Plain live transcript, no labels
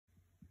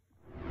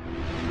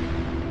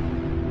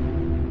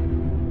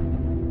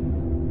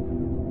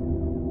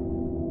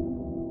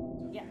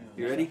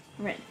ready?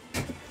 Ready.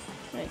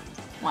 Ready.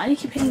 Why do you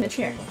keep hitting the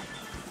chair?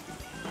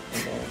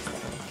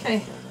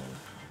 Okay.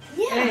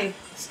 Yeah. Hey,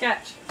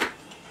 sketch.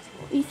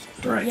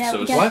 Right, Yeah, so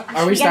we What?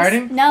 Are we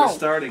starting? No. We're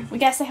starting. We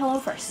gotta say hello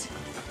first.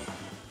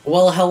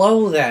 Well,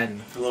 hello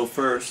then. Hello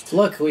first.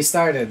 Look, we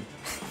started.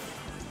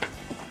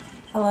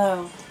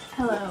 Hello.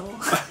 Hello.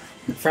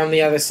 From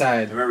the other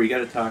side. Remember, you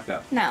gotta talk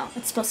up. No,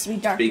 it's supposed to be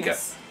Speak up.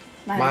 darkness.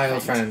 My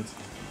old friend.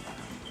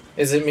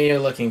 Is it me you're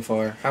looking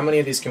for? How many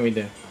of these can we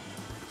do?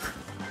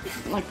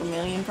 Like a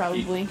million,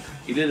 probably.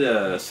 You did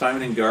a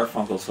Simon and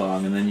Garfunkel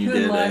song, and then you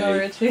did Lionel a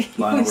Richie.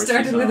 Lionel We Richie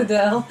started song. with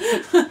Adele.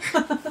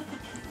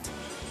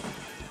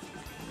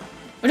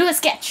 We'll do a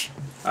sketch.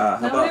 How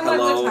about Nobody went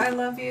hello? with I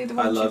love you. I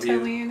Won't love you you.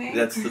 tell me your name?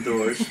 That's the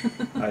Doors.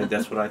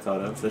 That's what I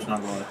thought of. There's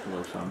not a lot of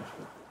hello songs.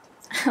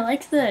 I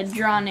like the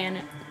drawn in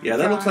it. Yeah,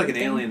 that looks like an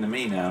thing. alien to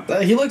me now.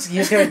 He looks.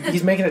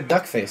 He's making a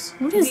duck face.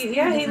 What is?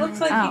 Yeah, he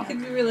looks like Oh. he could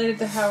be related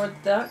to Howard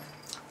the Duck.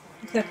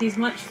 Except he's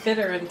much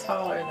fitter and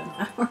taller than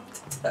Howard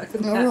the Duck.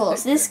 in The that rules.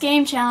 picture. This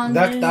game challenge.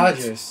 Duck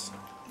Dodgers.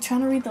 I'm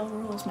trying to read the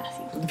rules,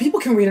 Matthew.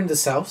 People can read them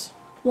themselves.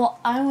 Well,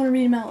 I want to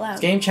read them out loud. This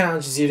game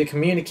challenges you to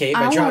communicate I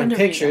by wanted drawing to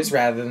read pictures them.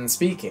 rather than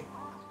speaking.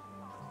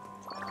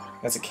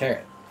 That's a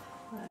carrot.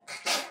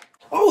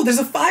 Oh, there's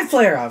a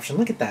 5-player option.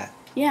 Look at that.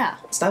 Yeah.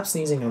 Stop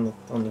sneezing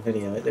on the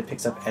video. It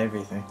picks up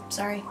everything.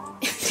 Sorry.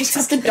 It picks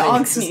up the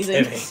dog Just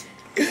sneezing. kidding.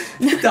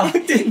 The dog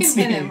didn't You can sneeze.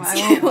 hit him,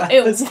 I won't.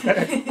 It That's was-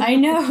 fair. I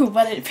know,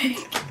 but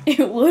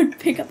it would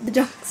pick up the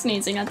dog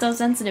sneezing. That's how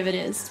sensitive it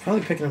is.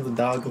 Probably picking up the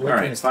dog. All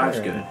right, 5's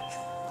good.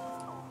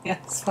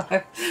 Yes,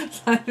 5.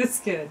 5 is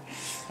good.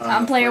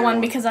 I'm player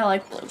one because I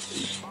like blue.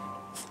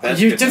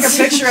 That's You good. took a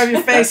picture of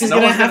your face. He's No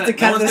gonna one's have to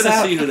cut no one's this gonna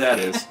out. see who that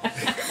is.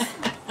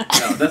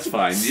 No, that's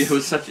fine. It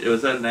was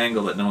at an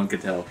angle that no one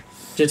could tell.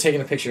 You're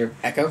taking a picture of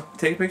Echo.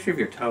 Take a picture of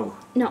your toe.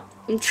 No,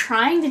 I'm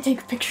trying to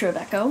take a picture of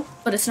Echo,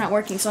 but it's not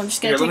working, so I'm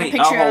just gonna Here, take a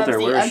I'll picture hold of her.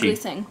 the Where is ugly she?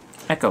 thing.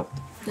 Echo.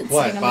 that's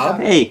What, sitting on the Bob?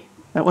 dog. Hey,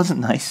 that wasn't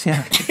nice.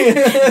 Yeah.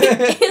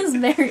 It is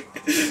very.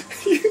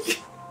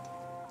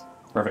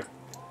 Perfect.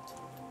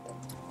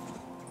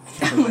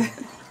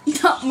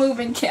 Not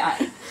moving cat.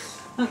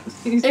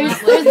 He's There's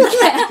not the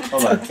cat.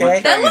 Hold on.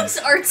 Okay. That looks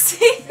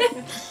artsy.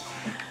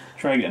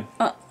 Try again.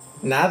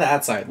 Now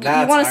that's art.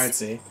 That's wanna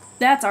artsy.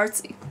 That's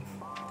artsy.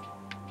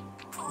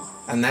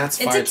 And that's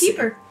It's fartsy. a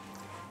keeper.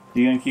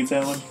 You gonna keep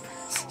that one?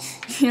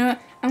 You know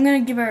what? I'm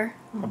gonna give her.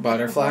 A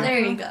butterfly. There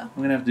you go. I'm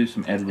gonna have to do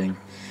some editing.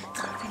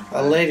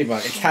 A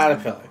ladybug. A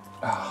caterpillar.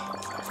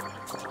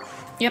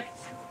 Yep.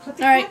 Put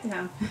the All right. cat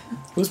down.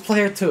 Who's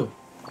player 2?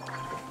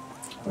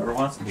 Whoever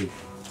wants to be.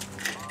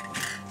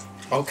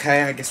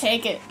 Okay, I guess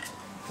Take it.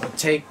 I'll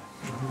take.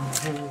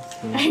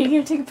 Are you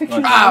gonna take a picture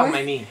of Ow, the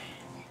my knee.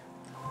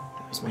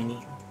 That was my knee.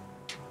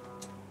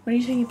 What are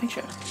you taking a picture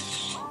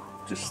of?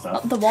 Just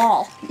stop. The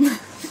wall.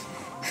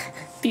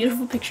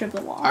 Beautiful picture of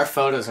the wall. Our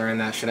photos are in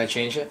that. Should I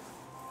change it?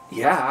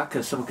 Yeah,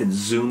 because someone can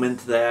zoom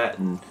into that,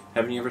 and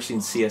haven't you ever seen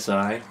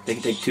CSI? They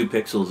can take 2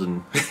 pixels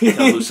and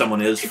tell who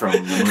someone is from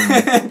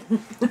the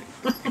moon.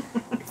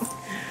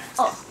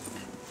 Oh.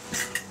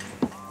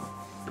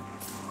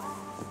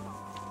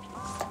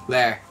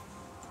 There.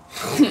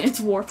 It's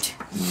warped.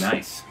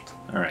 Nice.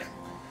 All right.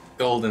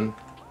 Golden.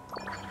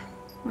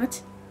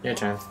 What? Your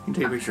turn. You can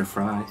take a picture of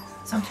Fry.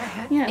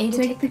 Yeah,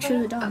 take a picture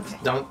of the dog.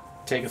 Don't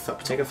take a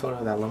photo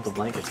of that lump of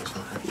blankets or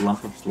something.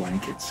 Lump of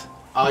blankets.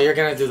 Oh, you're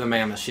gonna do the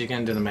mammoth. She's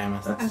gonna do the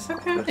mammoth. That's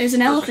okay. There's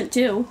an elephant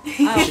too.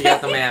 Oh, She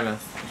got the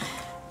mammoth.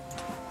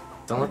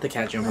 Don't let the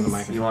cat jump on the You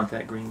microphone. want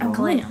that green I'm ball?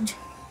 glad.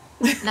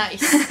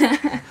 Nice.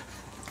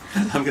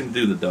 I'm gonna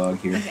do the dog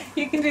here.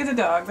 You can do the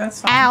dog,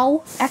 that's fine.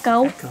 Ow,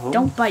 Echo, Echo,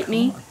 don't bite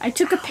me. come on. I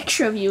took a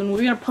picture of you and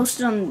we're gonna post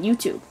it on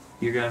YouTube.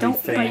 You're gonna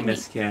Don't be bite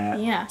famous, cat.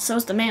 Yeah, so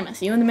is the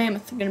mammoth. You and the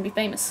mammoth are gonna be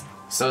famous.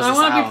 So is I this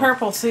want to owl. be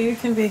purple, so you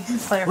can be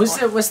player What's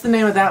 4. the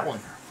name of that one?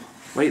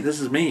 Wait, this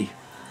is me.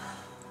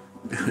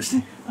 This You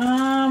is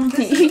can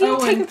take a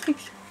Owen.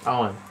 picture.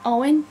 Owen.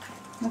 Owen?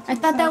 That's I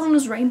what thought it that says. one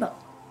was rainbow.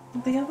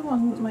 The other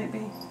one might be.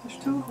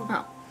 There's 2 of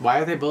them. Why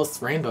are they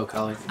both rainbow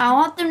colored? I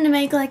want them to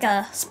make like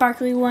a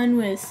sparkly one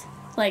with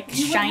like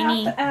You would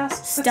shiny have to ask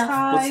the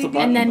stuff. What's the Tiger.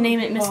 button? and then name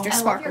it Well, Mr. I love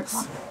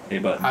Sparkles. Hey,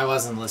 bud. I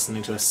wasn't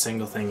listening to a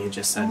single thing you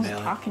just I said, was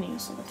Bailey. talking to you,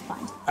 so that's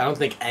fine. I don't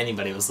think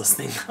anybody was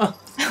listening. though.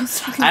 I was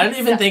talking I to don't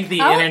even think the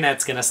I was-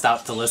 internet's gonna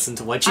stop to listen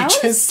to what you I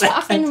just was said.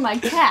 talking to my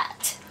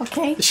cat,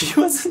 okay? She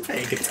wasn't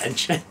paying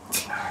attention.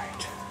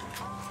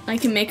 I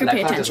can make her That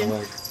pay clock doesn't attention.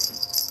 work.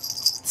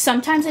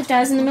 Sometimes it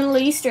does in the middle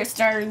of Easter. It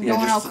started Yeah,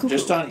 going all cuckoo.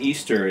 just on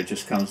Easter, it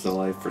just comes to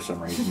life for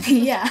some reason.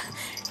 Yeah,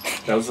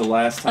 That was the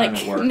last time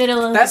like it worked.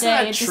 middle of That's the day.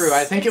 not it true. just-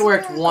 I think it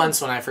worked once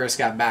when I first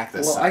got back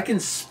this Well, time. I can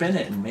spin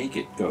it and make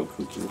it go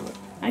cuckoo. But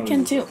I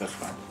can too. That's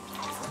fine.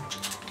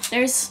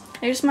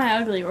 There's my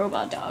ugly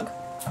robot dog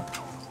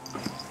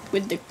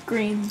with the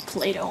green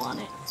Play-Doh on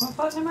it. What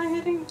button am I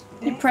hitting?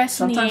 You press the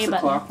Sometimes A the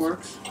button. clock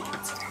works.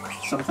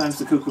 Sometimes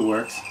the cuckoo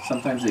works.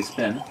 Sometimes they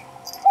spin.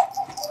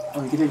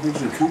 Oh, you can take a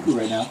picture of the cuckoo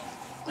right now.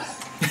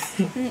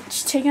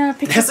 She's taking out a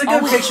picture. That's a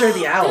good Oh, picture of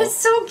the owl. That's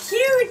so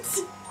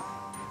cute!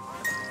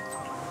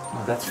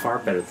 Oh, that's far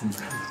better than.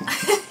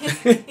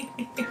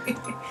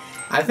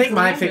 I think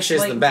my I'm just picture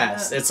is the waiting for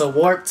best. that. It's a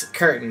warped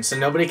curtain, so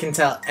nobody can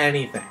tell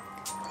anything.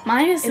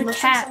 Mine is It the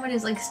looks like cat. someone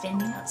is like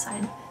standing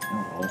outside.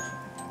 Oh,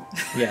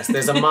 Yes,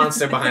 there's a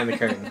monster behind the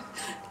curtain.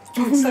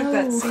 Looks like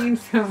that no. scene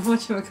from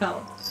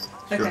whatchamacallit.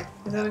 Okay, Sure.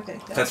 is that okay?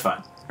 Yeah. that's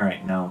fine. All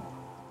right, now.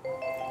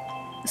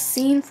 A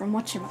scene from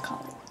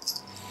whatchamacallit.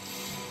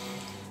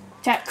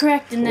 Chat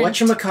correct and then.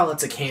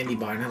 Whatchamacallit's a candy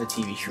bar, not a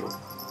TV show.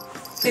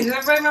 Hey, does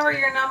everybody remember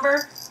your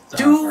number?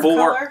 Two. Or 4.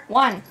 color?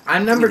 1.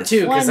 I'm number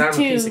 2 because One, I'm a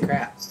piece of two.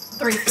 crap.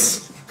 3.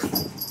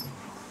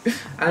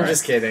 I'm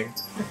just kidding.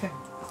 Okay.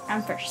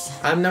 I'm first.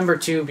 I'm number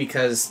 2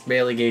 because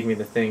Bailey gave me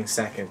the thing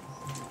second.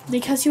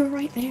 Because you were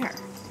right there.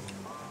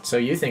 So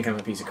you think I'm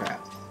a piece of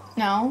crap.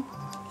 No.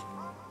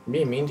 You're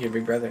being mean to your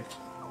big brother.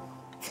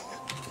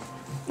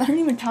 I don't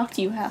even talk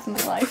to you half of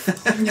my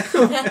life.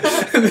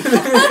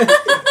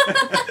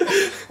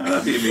 I'm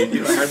not being mean to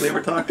you. I hardly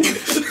ever talk to you.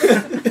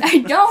 I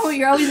don't.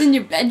 You're always in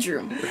your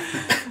bedroom.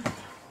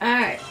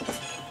 Alright.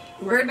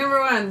 Word number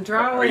 1. Draw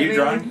Are away, you baby.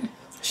 drawing?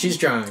 She's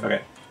drawing.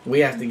 Okay. We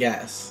have to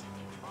guess.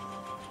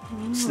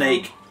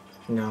 Snake.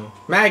 No.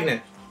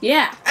 Magnet.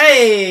 Yeah.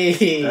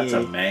 Hey! That's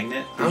a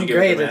magnet. Did I'm you give it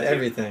great to at Matthew?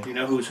 everything. Do you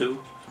know who's who?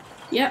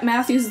 Yep,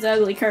 Matthew's the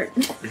ugly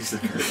curtain. He's the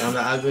curtain. I'm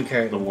the ugly The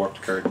curtain.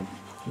 warped curtain.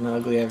 I'm the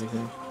ugly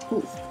everything.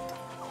 Ooh.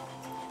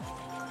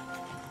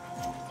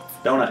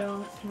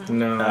 Donut.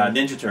 No.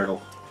 Ninja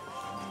Turtle.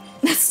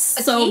 That's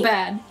so key?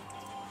 bad.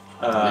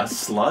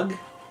 Slug.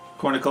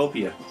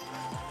 Cornucopia.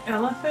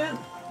 Elephant?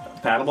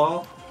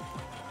 Paddleball.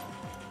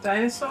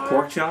 Dinosaur?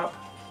 Pork chop.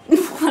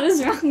 What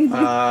is wrong with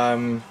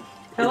you?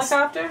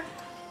 Helicopter?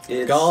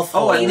 It's Golf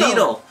Oh, a hole.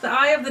 needle. The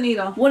eye of the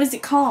needle. What is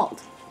it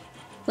called?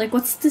 Like,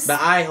 what's this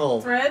The eye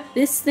hole. Thread?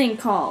 this thing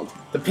called?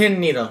 The pin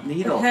needle. The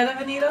Needle. head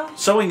of a needle?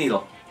 Sewing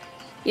needle.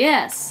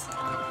 Yes.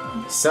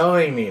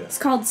 Sewing needle. It's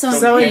called sewing,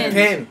 Sewing pin.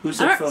 pin. Who I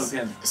said don't-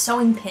 sewing pin?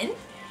 Sewing pin?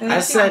 I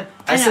said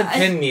I know, I-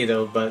 pin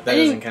needle, but that I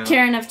doesn't didn't count.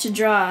 care enough to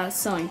draw a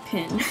sewing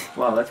pin.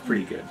 Wow, that's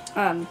pretty good.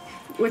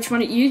 Which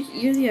one?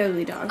 You're the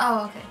ugly dog.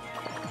 Oh, okay.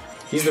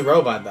 He's the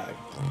robot dog.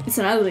 It's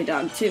an ugly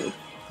dog too.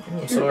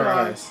 Oh, so are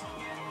ours.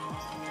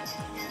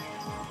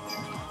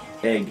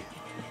 Egg.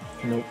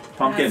 Nope.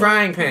 Pumpkin.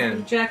 Frying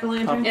pan.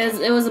 Jack-o'-lantern?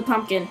 It was a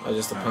pumpkin. Oh,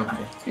 just a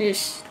pumpkin. I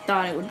just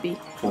thought it would be.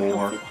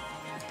 4.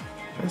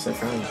 I said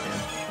frying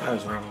pan. I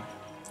was wrong.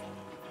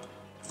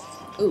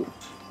 Ooh.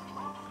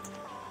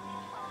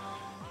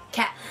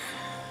 Cat.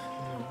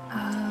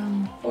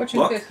 Fortune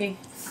Book? cookie.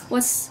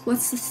 What's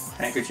this?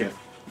 Handkerchief.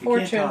 You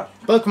Fortune. can't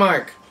talk.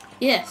 Bookmark.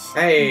 Yes.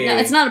 Hey. No,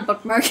 it's not a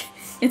bookmark.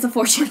 It's a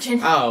fortune.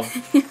 Oh.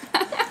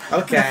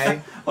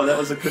 Okay. Oh, that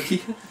was a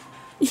cookie?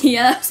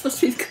 Yeah, that was supposed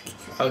to be the cookie.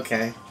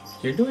 Okay.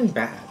 You're doing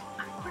bad.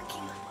 I'm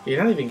working on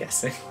You're not even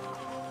guessing.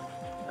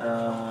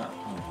 Oh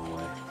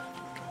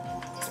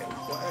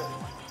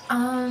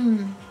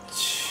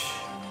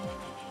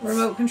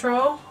Remote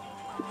control?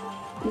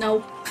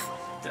 Nope.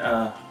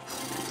 boy.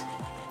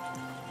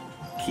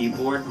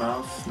 Keyboard,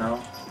 mouse, no.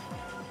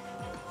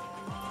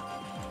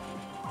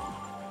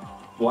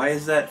 Why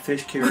is that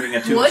fish carrying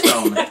a What?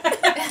 tombstone?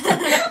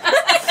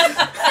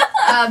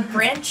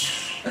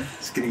 branch.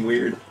 It's getting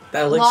weird.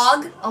 That looks.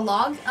 Log. A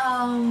log.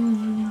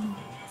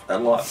 A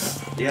log.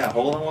 Yeah,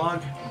 hole in a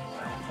log.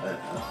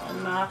 A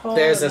knothole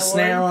There's in a the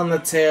snail wood? on the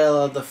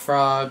tail of the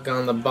frog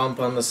on the bump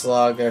on the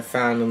slug are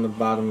found in the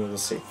bottom of the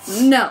sea.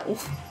 No.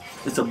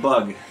 It's a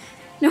bug.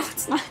 No,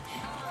 it's not.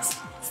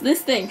 It's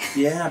this thing.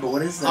 Yeah, but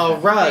what is that? A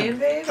rug,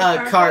 Band-Aid?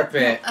 a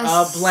carpet,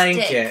 a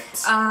blanket.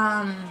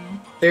 Stick.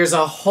 There's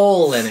a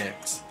hole in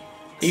it.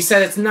 You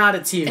said it's not a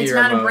TV It's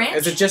remote. not a branch?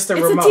 Is it just a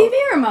It's remote? a TV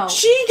remote.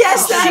 She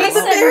guessed She that at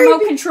the said very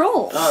remote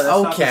control. Oh, that's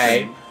not the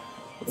Okay.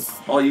 same.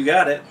 Oh, you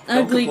got it. Don't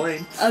Ugly,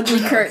 complain. ugly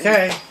curtain.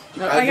 Okay.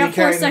 No, I Ugly got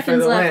 4 curtain seconds for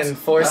the left. win.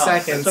 4 Oh,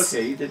 seconds. That's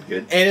okay, you did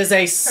good. It is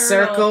a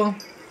circle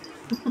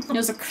It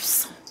was a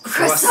croissant.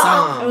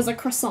 croissant. It was a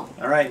croissant.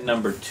 Alright,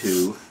 number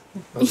 2.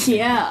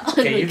 Yeah.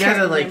 Okay, ugly you gotta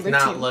curtain like number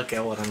not 2. look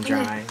at what I'm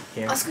drawing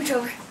here. I'll scooch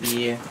over.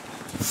 Yeah.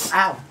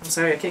 Ow! I'm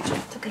sorry, I kicked you.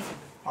 It's okay.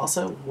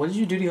 Also, what did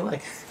you do to your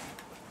leg?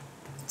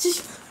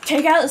 Just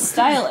take out the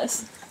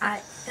stylus.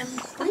 I am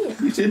playing.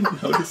 You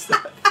didn't notice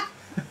that.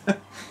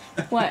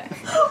 What?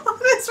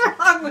 What is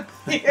wrong with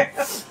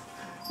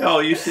you? Oh,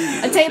 you see.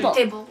 A table.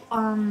 Table.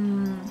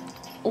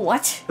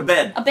 What? A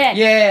bed. A bed.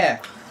 Yeah.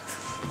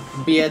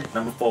 Beard.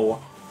 Number 4.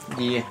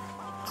 Yeah.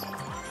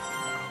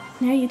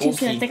 Now you two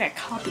Okay. I think I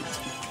copied.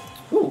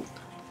 Ooh.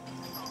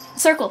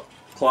 Circle.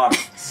 Clock.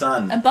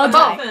 Sun. A bow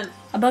tie. Elephant.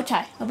 A bow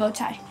tie. A bow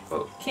tie.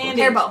 Oh,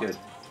 Candy. Hair bow. Good.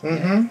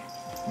 Mm-hmm.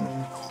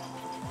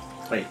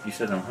 Wait, you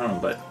said I'm home,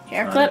 but.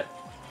 Hair it's clip.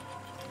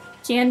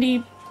 not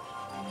Candy.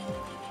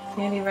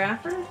 Candy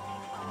wrapper? it.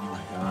 Oh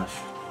my gosh.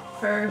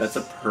 Purse. That's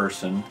a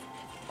person.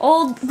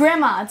 Old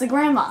grandma. It's a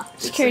grandma.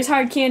 She It's carries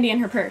hard candy in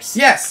her purse.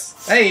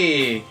 Yes.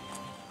 Hey.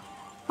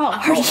 Oh,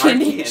 hard Oh, hard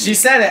candy. candy. She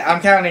said it.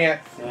 I'm counting it.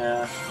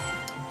 Yeah.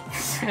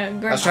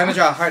 Grandma. I was trying to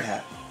draw a hard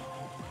hat.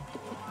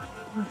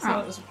 I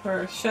thought it was a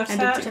purse. Chef's I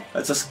did hat? too.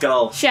 That's a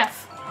skull.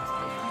 Chef.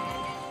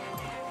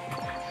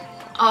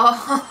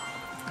 Oh.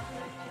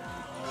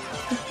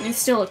 It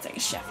still looks like a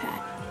chef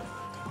hat.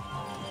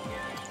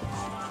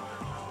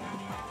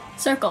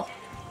 Circle.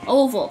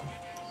 Oval.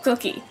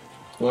 Cookie.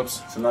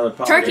 Whoops. It's another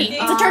pop. Turkey.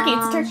 It's a turkey.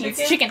 It's a turkey.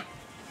 It's chicken.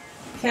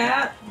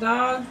 Cat,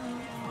 dog,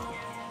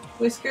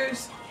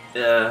 whiskers.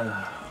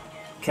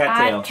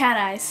 Cattail. Cat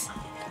eyes.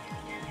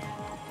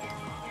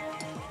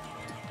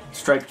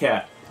 Striped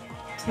cat.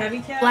 Tabby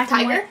cat. Black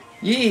and Tiger?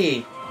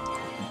 Yee.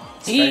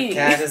 Yee. Striped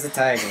cat is a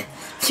tiger.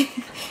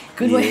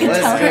 Good way to Yeah.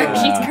 tell her Yeah.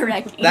 she's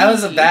correct. That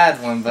was a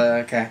bad one, but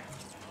okay.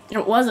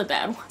 It was a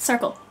bad one.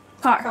 Circle.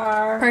 Car.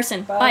 Car.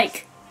 Person. Bus.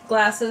 Bike.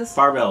 Glasses.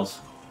 Barbells.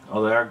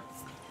 Oh, they are.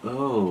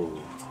 Oh.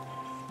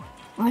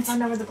 What? I don't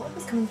know where the blood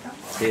was coming from.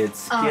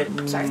 It's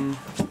getting. Sorry.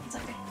 It's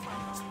okay.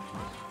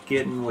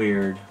 Getting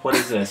weird. What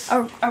is this?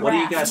 A What do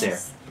you raft. got there?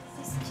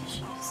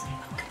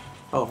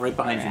 Oh, right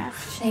behind you.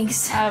 Raft.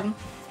 Thanks.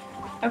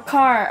 A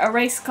car. A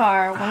race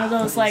car. One of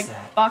those What like is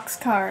that? box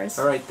cars.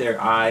 All right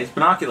there. Eyes.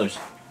 Binoculars.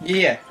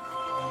 Yeah.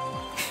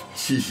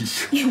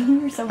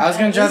 You were so I was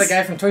gonna draw the bad.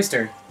 guy from Toy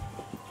Story.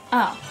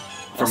 Oh.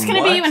 It's From gonna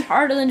what? be even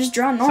harder than just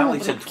drawing normal. Sounded like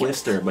you said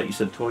binoculars. Twister, but you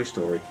said Toy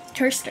Story.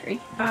 Toy Story.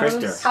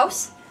 Twister. House.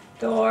 House?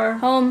 Door.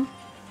 Home.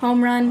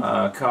 Home run.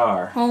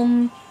 Car.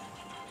 Home.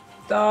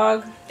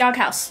 Dog.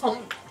 Doghouse.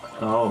 Home.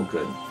 Oh,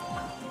 good.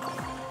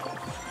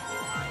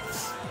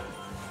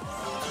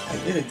 I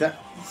did it.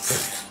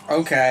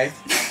 Okay.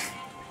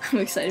 I'm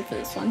excited for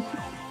this one.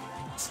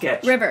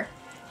 Sketch. River.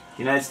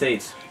 United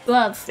States.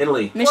 Glove.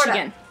 Italy.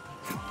 Michigan.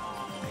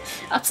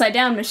 Upside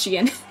down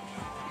Michigan.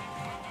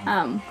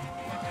 All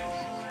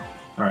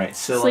right.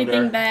 Cylinder.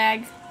 Sleeping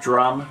bag.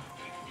 Drum.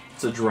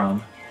 It's a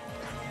drum.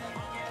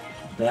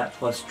 That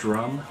plus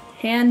drum.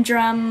 Hand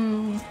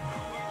drum.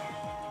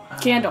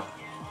 Candle.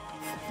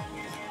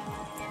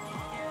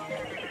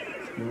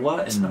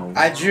 What in the?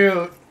 I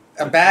drew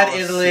a bad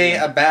Coliseum. Italy,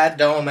 a bad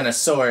dome, and a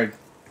sword.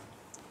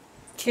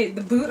 Okay,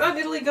 the boot on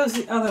Italy goes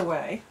the other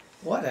way.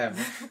 Whatever.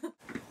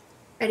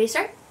 Ready,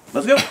 start?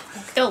 Let's go.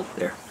 Go.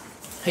 There.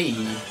 Hey.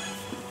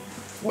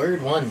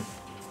 Word one.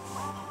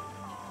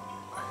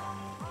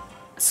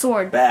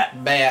 Sword.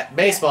 Bat. Bat.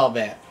 Baseball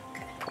bat.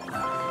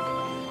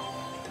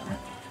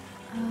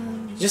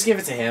 Just give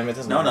it to him. It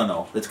doesn't No, matter. no,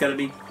 no. That's got to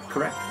be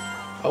correct.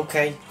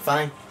 Okay,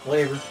 fine.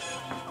 Whatever.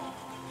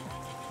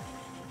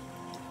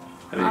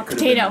 I mean, it could've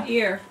Potato.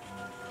 Ear.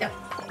 been-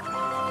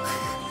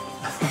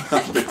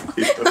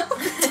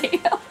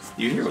 Potato.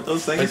 You hear what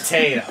those things?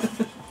 Potato.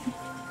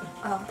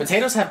 Oh.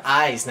 Potatoes have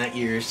eyes, not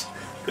ears.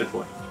 Good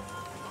boy.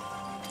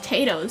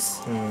 Potatoes.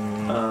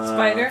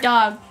 Spider.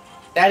 Dog.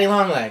 Daddy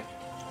Longleg.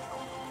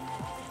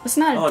 It's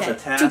not Oh, a it's a dead.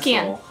 tassel.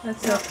 Toucan.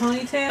 That's a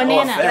ponytail.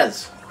 Banana. Oh, a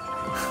fez.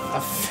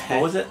 A fez.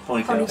 What was it?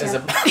 Ponytail. Ponytail. Is a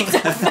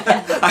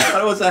I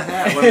thought it was a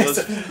hat. One of those.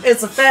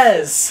 it's a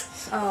fez.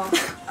 Oh.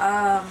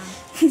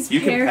 He's You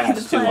can very pass,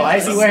 good too. player. Why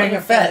is he wearing a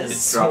It's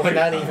fez? dropped We're your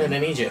not tongue. even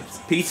in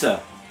Egypt.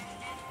 Pizza.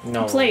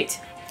 No. A plate.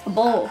 A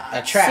bowl.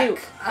 A track. Soup.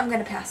 I'm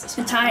gonna pass this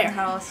one. A tire.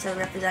 How else to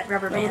represent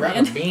rubber A band?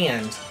 Rubber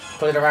band.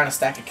 Put it around a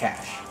stack of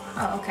cash.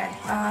 Oh, okay.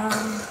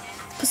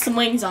 Put some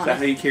wings Is on that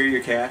how it. you carry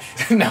your cash?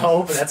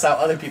 No, but that's how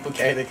other people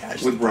carry the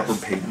cash. With rubber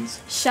bands.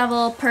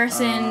 Shovel.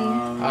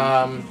 Person.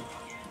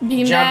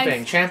 Beanbag.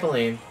 Jumping,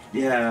 trampoline,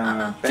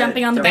 Yeah.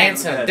 Jumping on the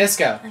dancing, bed.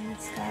 disco. and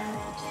it's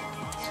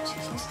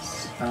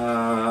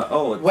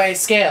Oh. Weigh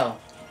scale,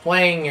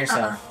 weighing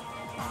yourself.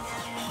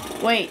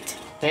 Wait.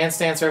 Dance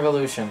Dance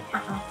Revolution.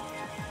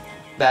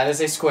 That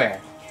is a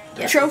square.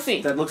 Yeah.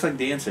 Trophy. That looks like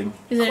dancing.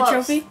 Is it Close. a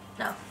trophy?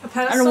 No. A An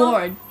pedestal.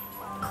 award.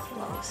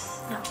 Close.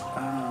 No.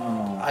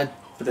 Oh.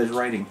 But there's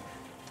writing.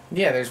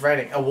 Yeah, there's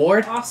writing.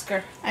 Award,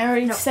 Oscar. I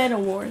already No. said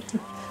award.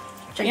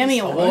 Check Emmy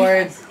this. award.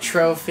 award,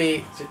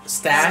 trophy,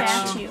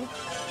 statue. Statue.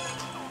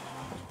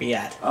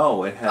 Biat.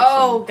 Oh, it has.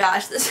 Oh some-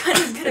 gosh, this one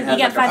is gonna It be. has You got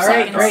like a 5 All right,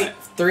 seconds. great.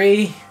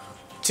 3,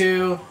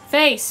 2,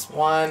 Face.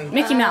 1.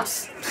 Mickey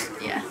Mouse.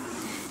 Yeah.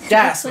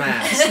 Gas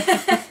mask.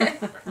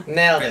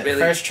 Nailed it. Really?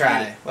 First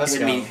try. Let's Hit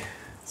go. me.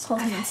 Let's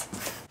hold hands.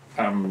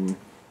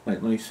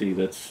 Let me see.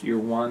 That's your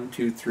 1,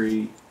 2,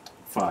 3,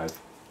 5.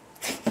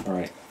 All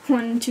right.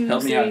 1, 2,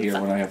 Help me out 3, here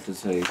 5. when I have to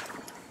say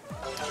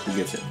who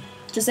gets it.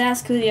 Just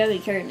ask who the other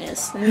curtain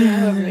is. And you know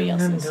who everybody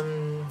else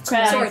is.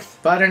 Crab. Sword.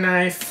 Butter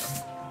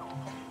knife.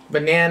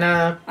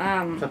 Banana.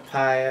 Um.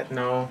 Papaya.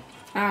 No.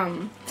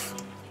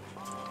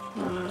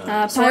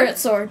 Pirate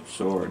sword.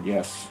 Sword.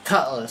 Yes.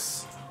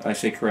 Cutlass. I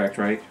say correct,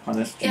 right? On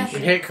this. Yeah. You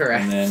hit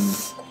correct. And then.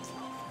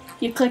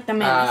 You click the Uh,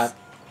 menus.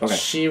 Okay.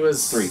 She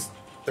was 3.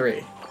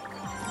 3.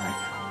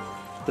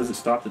 Does it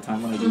stop the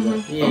time when I do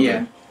that? Yeah.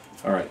 Okay.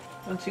 All right.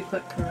 Once you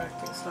click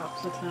correct, it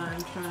stops the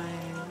time.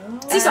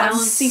 Triangle. Seesaw.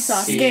 Balance.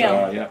 Seesaw.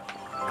 Scale. Yep.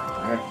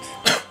 All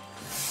right.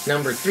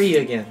 Number 3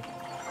 again.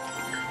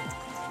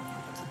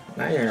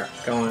 Now you're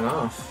going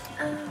off.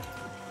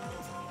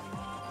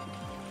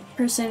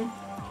 Person.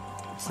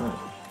 So,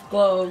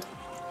 Globe.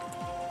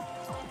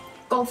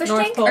 Goldfish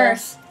North tank. Pole.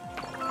 Earth.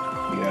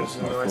 You guys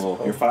are North cool.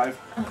 Pole. You're 5.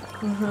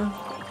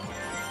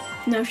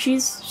 No,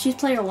 she's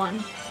player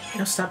 1.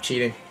 no, stop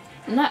cheating.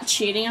 I'm not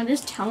cheating. I'm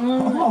just telling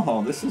them.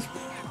 Oh, this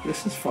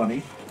is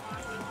funny.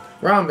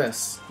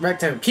 Rhombus.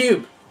 Rectangle.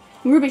 Cube.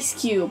 Rubik's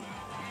cube.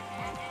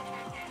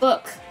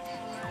 Book.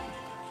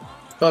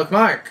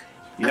 Bookmark.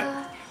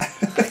 Yep.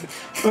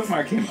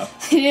 Bookmark came up.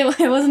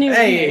 It wasn't even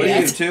Hey. here What are you,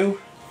 yet.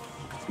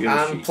 2?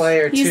 I'm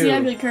player He's the 2.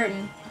 ugly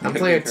curtain. I'm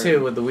player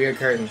 2 with the weird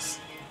curtains.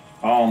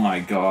 Oh my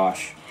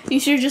gosh. You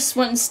should have just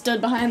went and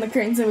stood behind the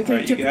curtains and we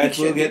could have Alright, you took a guys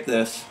picture. will get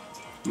this.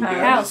 You guys-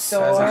 House.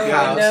 Door, That's a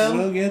house. window.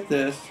 We'll get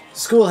this.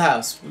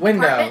 Schoolhouse.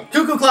 Window. Apartment.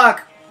 Cuckoo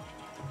clock.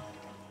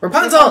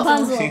 Rapunzel.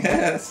 Rapunzel.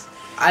 Yes.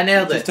 I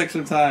nailed Just it. took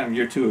some time.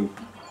 You're 2.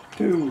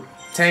 2.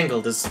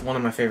 Tangled is one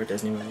of my favorite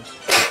Disney movies.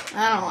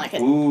 I don't like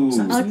it. Ooh.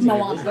 I like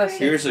Moana. Bless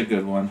you. Here's a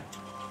good one.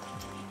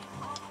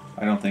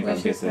 I don't think I'll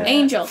What'd get you say? this.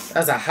 Angel.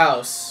 That's a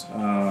house.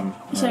 You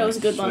said it was a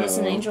good one. It's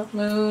an angel.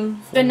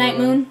 Moon. Good night,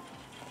 moon.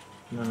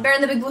 No. Bear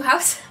in the Big Blue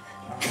House.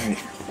 Alright,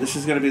 this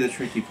is gonna be the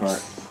tricky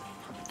part.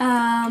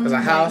 There's a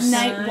house.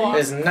 Night walk.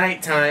 There's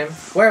nighttime.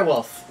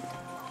 Werewolf.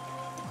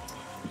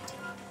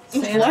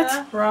 Santa,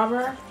 What?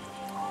 Robber.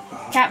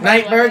 Cat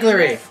Night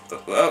burglary.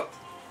 Well,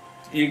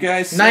 you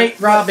guys. Night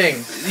robbing.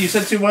 You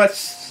said too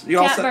much. You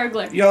all Cat said.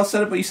 burglar. You all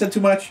said it, but you said too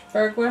much.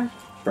 Burglar.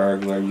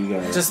 Burglar, you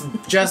guys.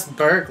 Just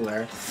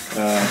burglar.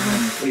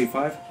 What are you,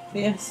 5?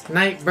 Yes.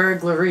 Night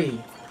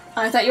burglary.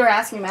 I thought you were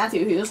asking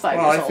Matthew. He was 5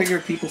 Well, years I old.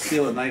 figured people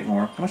steal at night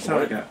more. How much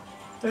time I got?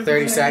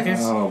 30 seconds.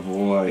 Oh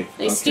boy.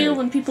 They steal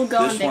when people go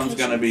on This vacation. one's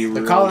gonna be The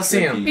really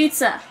Colosseum. tricky.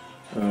 Pizza.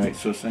 Alright,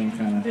 so same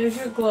kind of. There's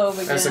your globe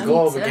again. There's a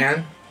globe Pizza.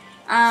 again.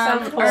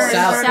 South Pole. Earth,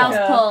 South South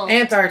Pole. Pole.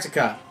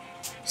 Antarctica.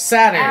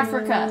 Saturn.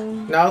 Africa.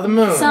 No, the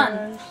moon.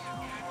 Sun.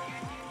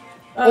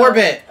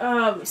 Orbit.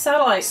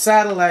 Satellite.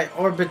 Satellite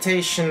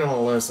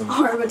orbitationalism.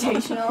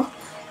 Orbitational.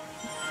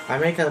 I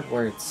make up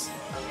words.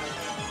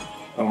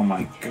 Oh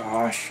my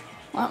gosh.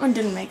 Well, that one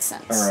didn't make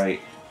sense.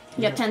 Alright.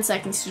 You got 10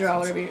 seconds to draw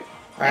whatever you.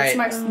 Alright. X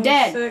marks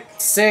dead.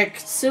 6. Sick.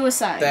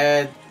 Suicide.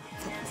 Dead.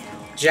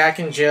 Jack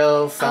and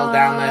Jill fell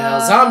down the hill.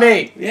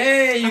 Zombie!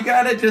 Yay, you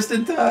got it just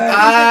in time.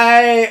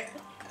 I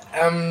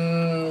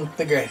am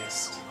the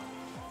greatest.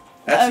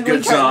 That's a Ugly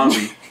good curtain.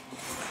 zombie.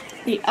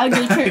 The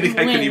ugly I curtain think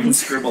I could even wins.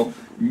 scribble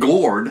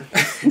gourd.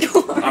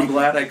 I'm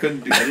glad I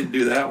couldn't. I didn't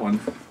do that one.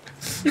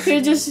 You could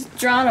have just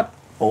drawn a.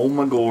 Oh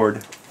my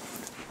gourd.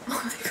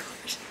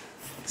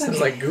 Sounds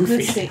like Let's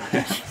Goofy. see.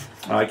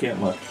 Oh, I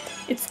can't look.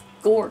 It's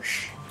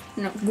gorsh,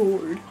 not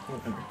gourd.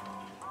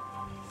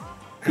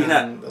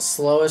 Peanut. The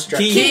slowest drive.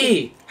 Key.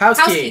 Key! House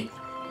House key. key.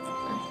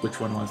 Which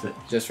one was it?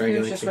 Just It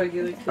regular was just key.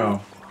 regular.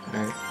 Oh,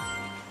 Alright.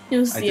 It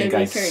was I the think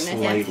ugly I curtain.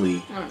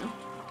 slightly. I don't know.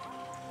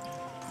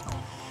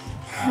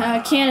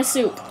 Can of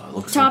soup.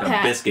 Looks Top like a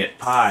hat. biscuit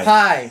pie.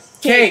 Pie.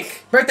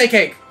 Cake. Birthday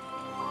cake.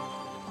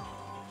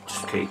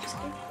 Just cake.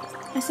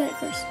 I said it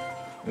first.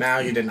 No,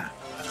 you did not.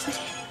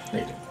 No,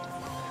 you didn't.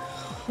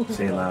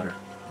 Say it louder.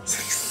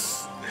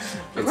 It's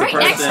Right a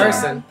next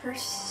person.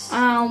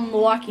 The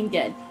Walking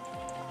Dead.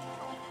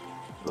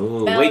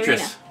 Ooh, Ballerina.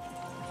 waitress.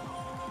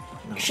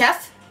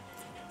 Chef.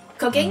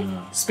 Cooking.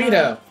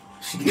 Speedo.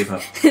 She gave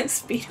up.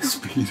 Speed.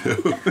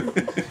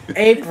 Speedo.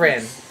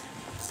 Apron.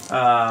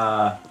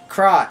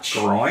 Crotch.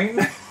 Groin.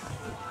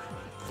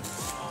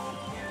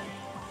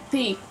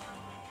 Pee.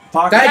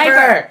 Pocket.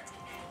 Diaper.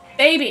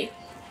 Baby.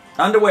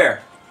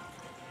 Underwear.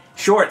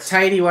 Shorts.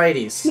 Tidy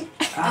whities.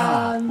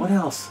 What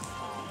else?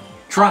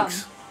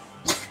 Trunks.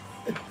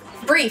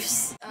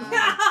 Briefs.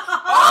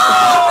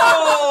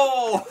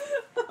 Oh!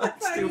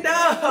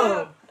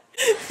 No.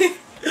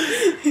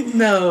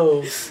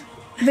 No.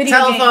 Video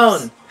Telephone.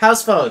 games.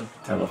 House phone.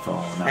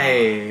 Telephone. No.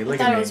 Hey, I look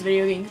thought at it me. was a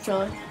video game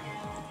controller.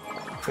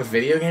 A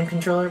video game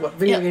controller? What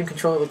video Yep. game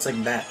controller looks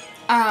like that?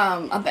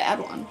 A bad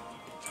one.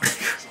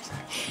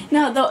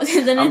 No, the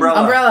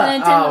Umbrella. Umbrella.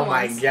 The Nintendo Oh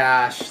my ones.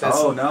 gosh. That's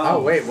Oh, no.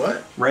 Oh wait,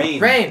 what? Rain.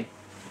 Rain.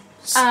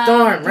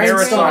 Storm.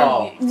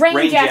 Rainstorm.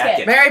 Rain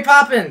jacket. Mary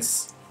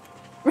Poppins.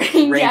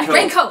 Rain Raincoat. jacket.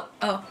 Raincoat.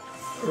 Oh.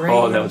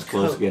 Oh, that was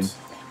close Raincoat. again.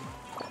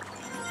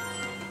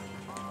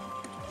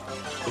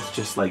 It's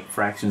just like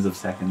fractions of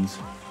seconds.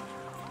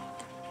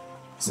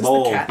 Is this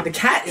Bowl. the cat? The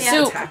cat is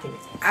Soup. attacking me.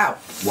 Ow.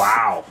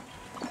 Wow.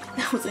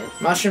 That was it.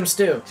 Mushroom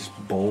stew.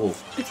 Just bowl.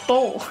 It's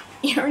bowl.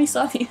 You already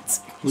saw the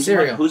answer.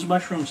 Cereal. Who's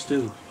mushroom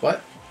stew?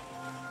 What?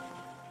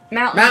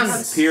 Mountains.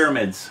 Mountains.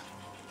 Pyramids.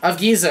 Of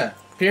Giza.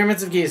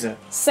 Pyramids of Giza.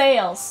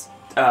 Sails.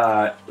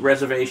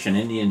 Reservation.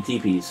 Indian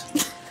teepees.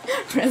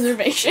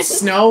 Reservation.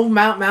 Snow.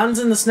 Mountains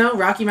in the snow.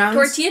 Rocky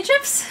Mountains. Tortilla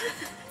chips.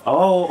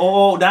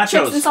 Oh, Chips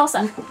and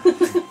nachos. salsa.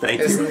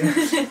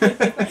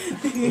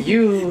 Thank you.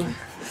 You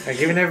are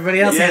giving everybody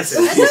else Yes,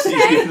 answers. yes,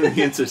 you gave them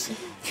the answers.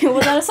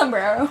 Was that a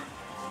sombrero?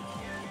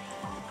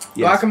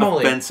 Yes, Guacamole.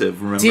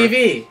 offensive, remember?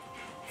 TV.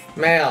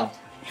 Mail.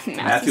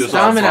 Matthew was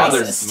all Domino's.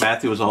 bothered.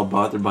 Matthew was all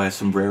bothered by a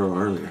sombrero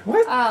earlier.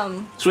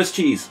 Swiss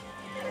cheese.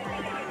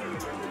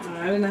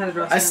 I didn't know how to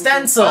draw. A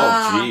stencil.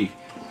 Oh, gee.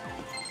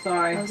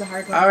 Sorry. That was a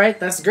hard one. All right,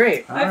 that's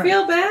great. I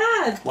feel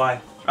bad.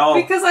 Why? Oh,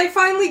 Because I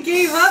finally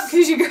gave up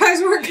because you guys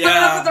weren't coming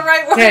Yeah. up with the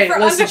right one Okay, for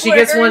listen, she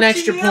underwear, gets one and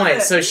extra she nailed point,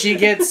 it. so she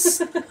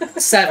gets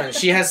 7.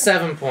 She has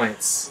 7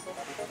 points.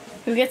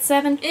 Who gets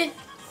 7?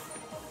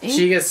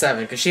 She gets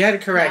 7 because she had a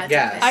correct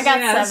Yeah, it's guess. I got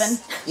Yes.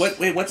 7.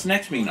 wait, what's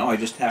next mean? Oh, I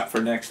just tapped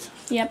for next.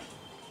 Yep.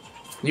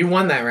 You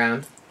won that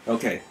round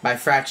Okay. by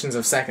fractions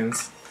of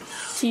seconds.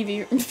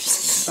 TV.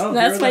 Oh,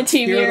 That's my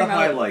TV Here are the remote.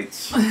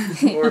 highlights.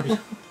 Or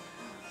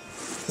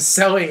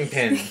Sewing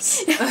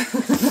pins.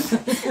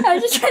 I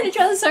was just trying to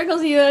draw the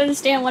circles so you would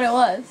understand what it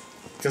was.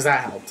 Because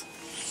that helped.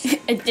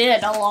 It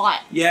did a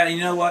lot. Yeah, you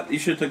know what? You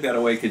should have took that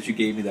away because you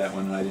gave me that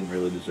one and I didn't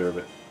really deserve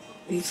it.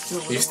 You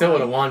still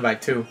would have won by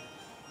 2.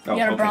 Oh, You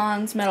got a okay.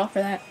 bronze medal for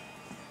that.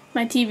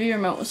 My TV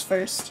remote was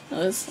first. It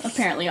was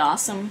apparently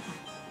awesome.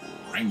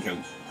 Raincoat.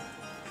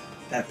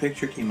 That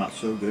picture came out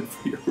so good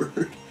for your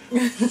word.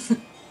 It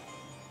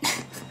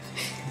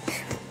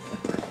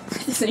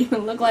doesn't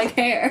even look like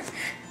hair.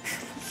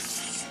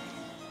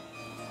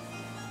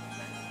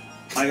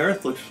 My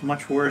Earth looks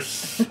much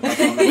worse up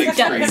on the big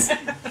screen. does.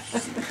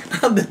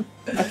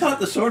 I thought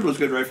the sword was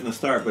good right from the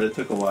start, but it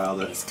took a while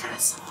to... He's got a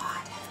sword.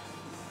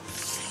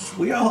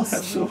 We all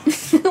have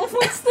swords.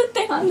 What's the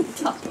thing on the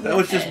top of That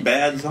was just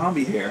bad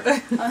zombie hair.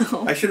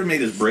 Oh. I should have made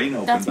his brain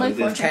open, That's but my I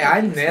didn't. fortune. Okay,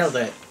 I nailed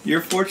it. Your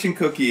fortune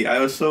cookie, I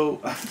was so...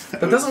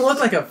 That doesn't look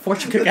like a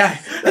fortune cookie. And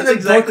That's then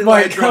exactly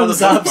why I bookmark draw the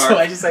comes up, bookmark. so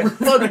I just like,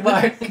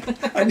 bookmark.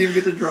 I didn't even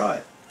get to draw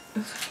it.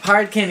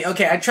 Hard candy.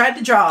 Okay, I tried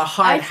to draw a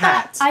hard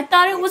hat. I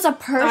thought it was a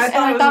purse, I and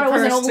I thought it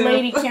was an purse, old too.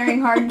 lady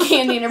carrying hard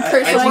candy in her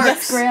purse, I so I works.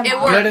 guess grandma. It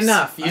works. Good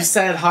enough. You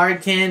said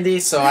hard candy,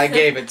 so I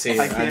gave it to you.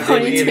 I I can't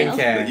didn't even Ponytail.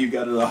 care. That you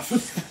got it off.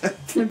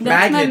 That's my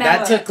Magnet,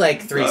 that medal. took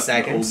like 3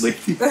 seconds. Old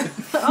lady.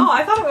 Oh,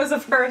 I thought it was a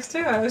purse too.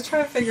 I was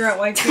trying to figure out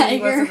why Katie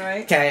Tiger. wasn't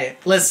right. Okay,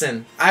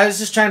 listen. I was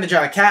just trying to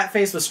draw a cat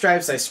face with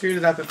stripes. I screwed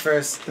it up at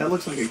first. That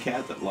looks like a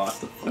cat that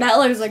lost a foot. That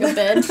looks like a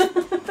bed.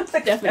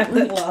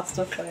 Definitely lost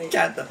a fight.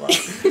 Cat that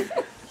lost.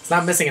 It's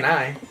not missing an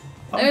eye.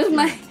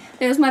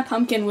 There's my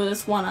pumpkin with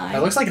its one eye.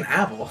 That looks like an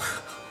apple.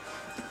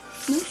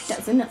 No, it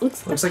doesn't. It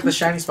looks Looks like the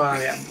shiny spot on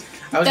the apple.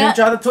 I was That- gonna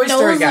draw the Toy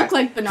Story those guy. look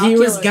like He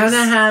was binoculars.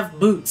 gonna have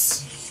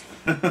boots.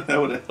 That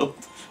would have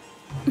helped.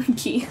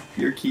 key.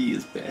 Your key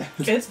is bad.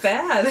 It's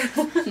bad.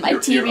 My You're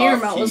TV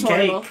off remote was key.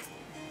 horrible. Cake.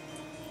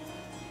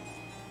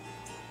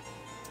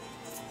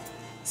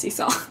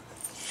 Seesaw.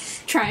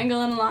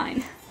 Triangle and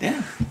line.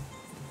 Yeah.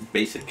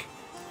 Basic.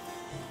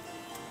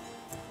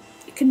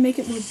 You could make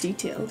it more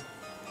detailed.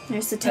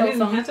 There's the I didn't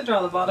telephone. have to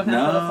draw the bottom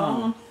half of the No.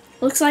 phone.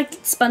 Looks like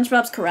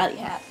SpongeBob's karate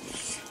hat.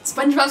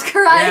 SpongeBob's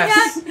karate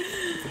Yes. hat.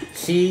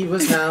 He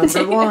was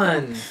number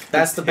 1.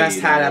 That's the best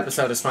hat Potato.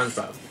 episode of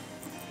SpongeBob.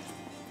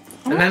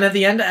 And then at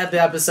the end of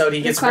the episode, he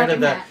The gets rid of clown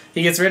the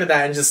hat.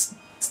 that and just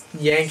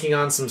yanking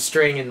on some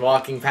string and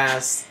walking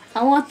past.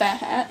 I want that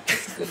hat.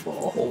 That's a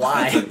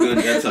Why? good,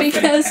 that's a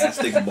Because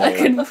fantastic bowl.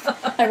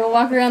 I could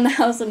walk around the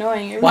house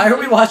annoying everybody. Why are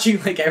we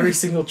watching like every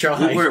single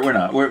drawing? We're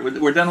not.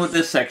 We're done with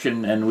this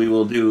section, and we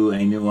will do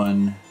a new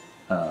one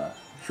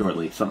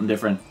shortly. Something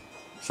different,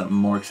 something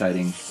more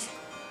exciting.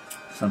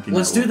 Something.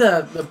 Let's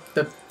that do will-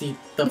 the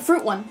The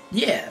fruit one.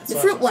 yeah. that's The what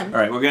I fruit was one. All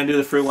right, we're gonna do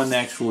the fruit one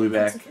next. We'll be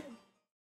back